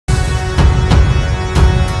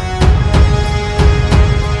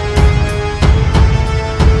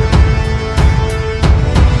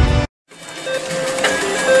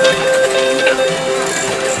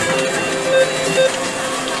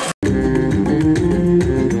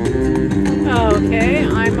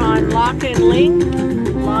playing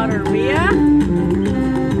Loteria,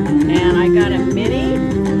 and I got a mini,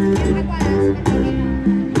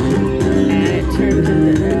 and it turned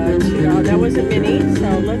into $2. That was a mini,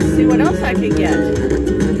 so let's see what else I can get.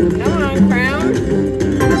 Come on, Crown.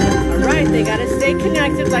 Alright, they gotta stay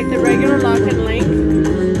connected like the regular lock and link.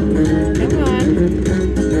 Come on.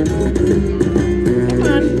 Come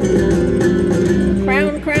on.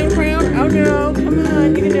 Crown, Crown, Crown. Oh no, come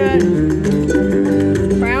on, you can do it.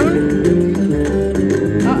 Crown.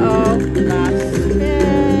 Uh-oh, last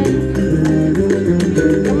spin.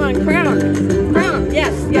 Come on, Crown. Crown,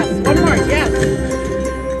 yes, yes, one more, yes.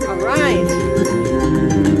 Alright.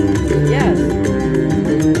 Yes.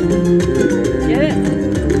 Get it?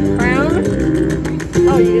 Crown.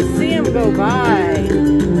 Oh, you can see him go by.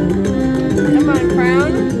 Come on,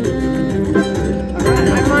 Crown. Alright,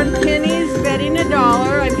 I'm on pennies, betting $1.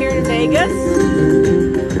 I'm here in Vegas.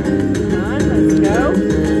 Come on, let's go.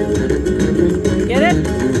 Get it?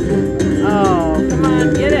 Oh, come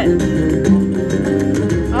on, get it.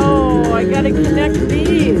 Oh, I gotta connect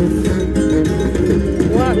these.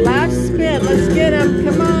 What? Last spin. Let's get him.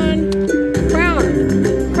 Come on. Crown.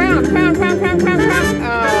 Crown, crown, crown, crown, crown, crown.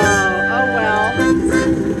 Oh well.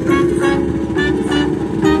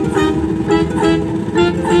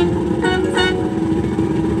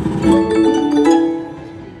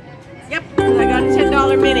 Yep, I got a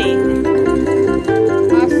 $10 mini.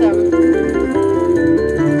 Awesome.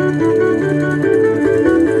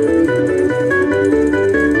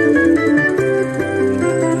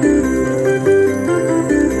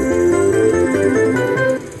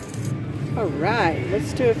 Alright,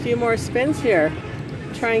 let's do a few more spins here.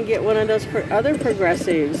 Try and get one of those other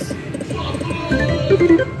progressives.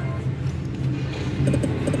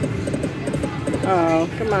 Oh,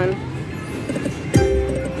 come on.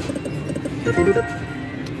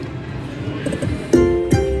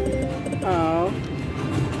 Oh.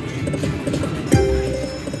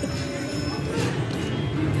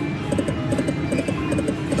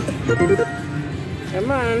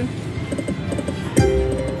 Come on.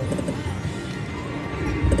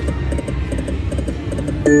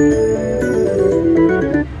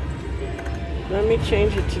 Let me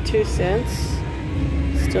change it to 2 cents.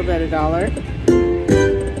 Still bet $1.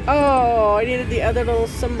 Oh, I needed the other little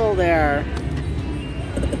symbol there.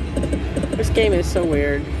 This game is so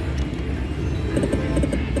weird.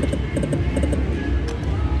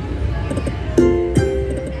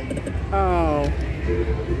 Oh.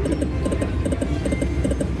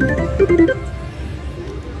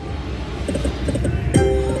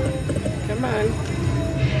 Come on.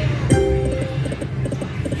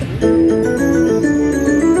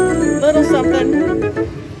 Little something.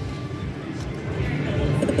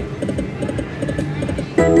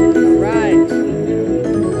 Right.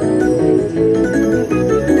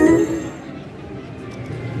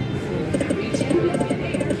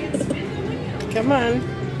 Come on.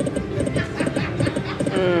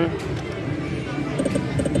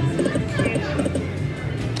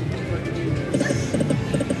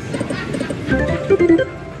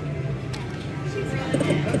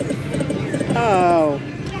 Oh.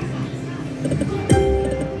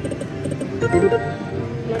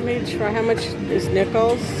 Let me try. How much is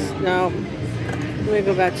nickels? No. Let me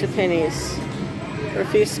go back to pennies. For a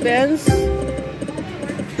few spins.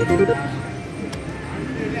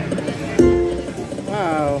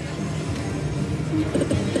 Wow.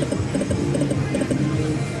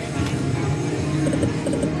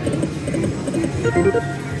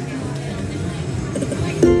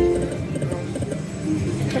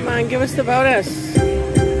 Come on, give us the bonus.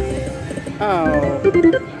 Oh.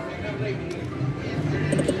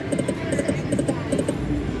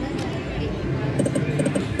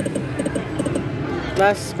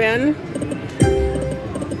 Last spin.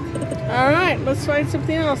 Alright, let's try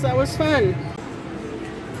something else. That was fun.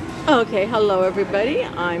 Okay, hello everybody.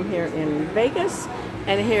 I'm here in Vegas,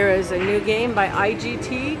 and here is a new game by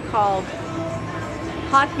IGT called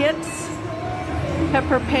Hot Hits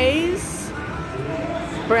Pepper Pays.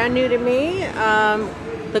 Brand new to me.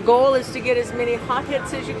 The goal is to get as many hot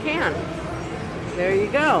hits as you can. There you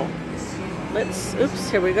go. Oops,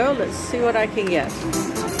 here we go. Let's see what I can get.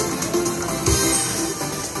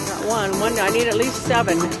 Got one, I need at least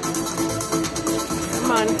 7.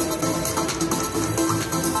 Come on.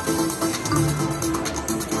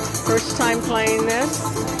 First time playing this.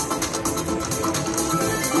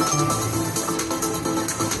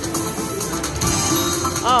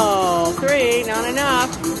 Oh, 3, not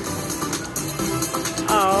enough.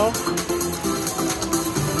 Oh.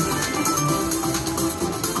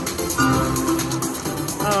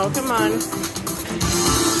 Oh, come on.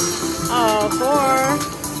 Oh,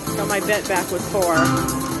 4. Got my bet back with 4.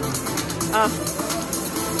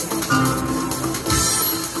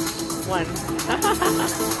 One.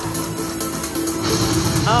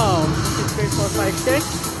 Oh, 6, 3, 4, 5, 6.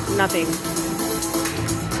 Nothing.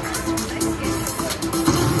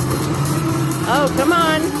 Oh, come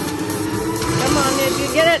on. Come on, you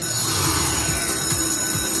get it.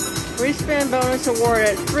 Respin bonus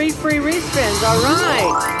awarded. 3 free respins. All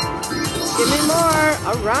right. Give me more.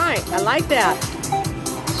 All right. I like that.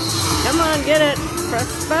 Come on, get it. Press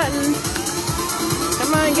the button.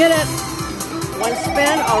 Come on, get it. 1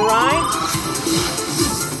 spin. All right.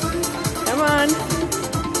 Come on.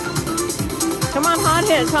 Come on, hot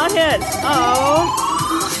hits. Hot hits. Oh.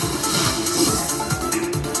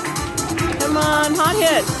 Come on, hot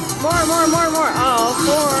hits. More. Oh,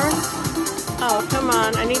 4. Oh, come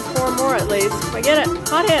on. I need 4 more at least. I get it.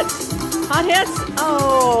 Hot hits. Hot hits.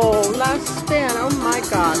 Oh, last spin. Oh my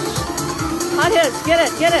gosh. Hot hits. Get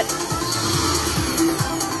it. Get it.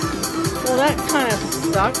 Well, that kind of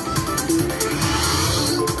sucked.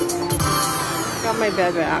 Got my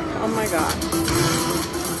bed back. Oh my gosh.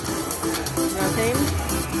 Nothing.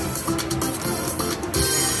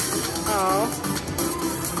 Oh.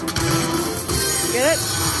 Get it?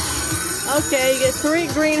 Okay, you get 3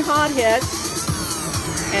 green hot hits.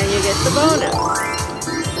 And you get the bonus.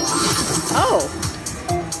 Oh.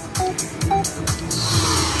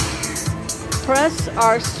 Press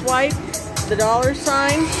or swipe the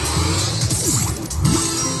 $sign.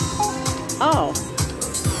 Oh.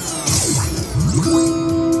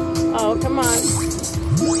 Oh, come on.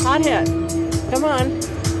 Hot hit. Come on.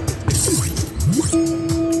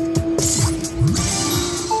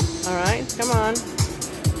 All right, come on.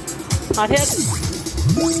 Hot hit.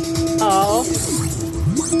 Oh.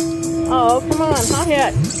 Oh, come on, hot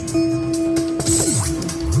hit.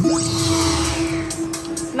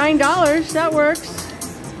 $9, that works.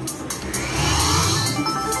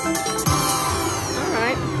 All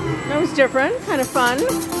right, that was different, kind of fun.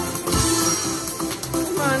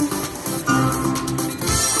 Come on.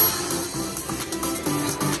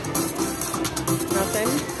 Nothing.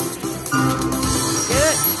 Get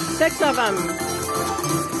it? 6 of them.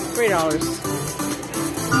 $3.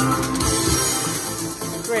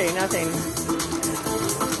 3, nothing.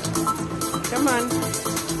 Come on.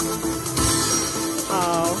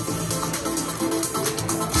 Oh.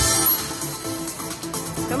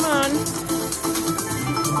 Come on.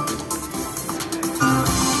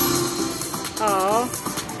 Oh.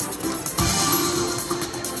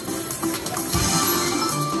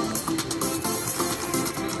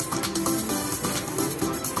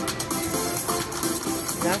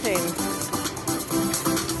 Nothing.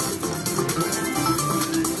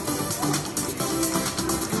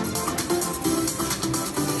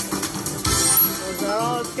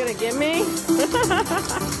 It's gonna give me.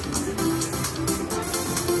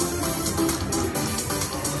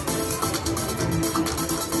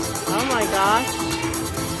 Oh my gosh.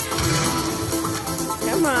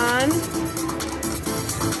 Come on.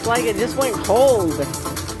 It's like it just went cold.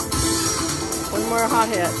 1 more hot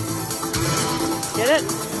hit. Get it?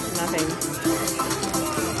 Nothing.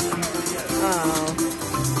 Oh.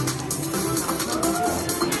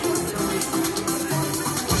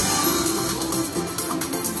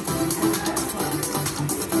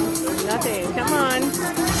 Nothing. Come on.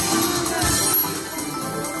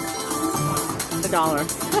 $1.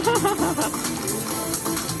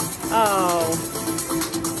 Oh.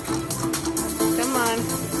 Come on.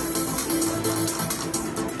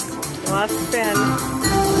 Last spin.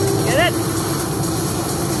 Get it?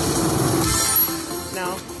 No.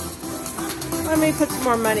 Let me put some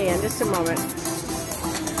more money in. Just a moment.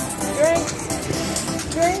 Drink.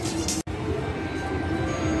 Drink.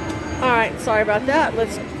 All right. Sorry about that.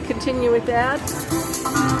 Let's continue with that.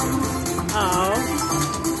 Oh.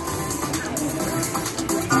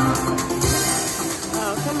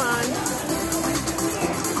 Oh, come on.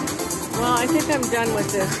 Well, I think I'm done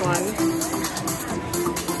with this one.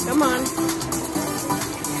 Come on.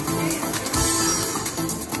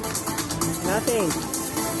 Nothing.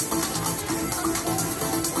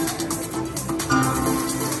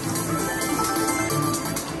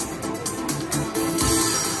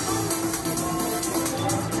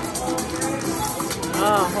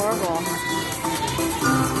 Oh, horrible.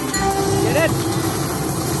 Get it?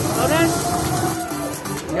 Bonus?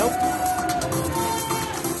 Nope.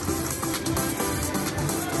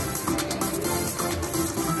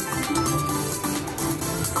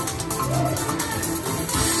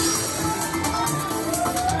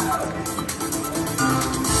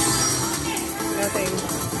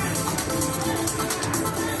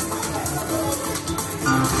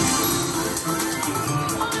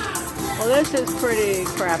 this is pretty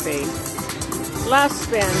crappy. Last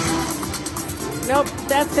spin. Nope,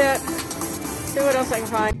 that's it. See what else I can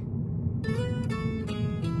find.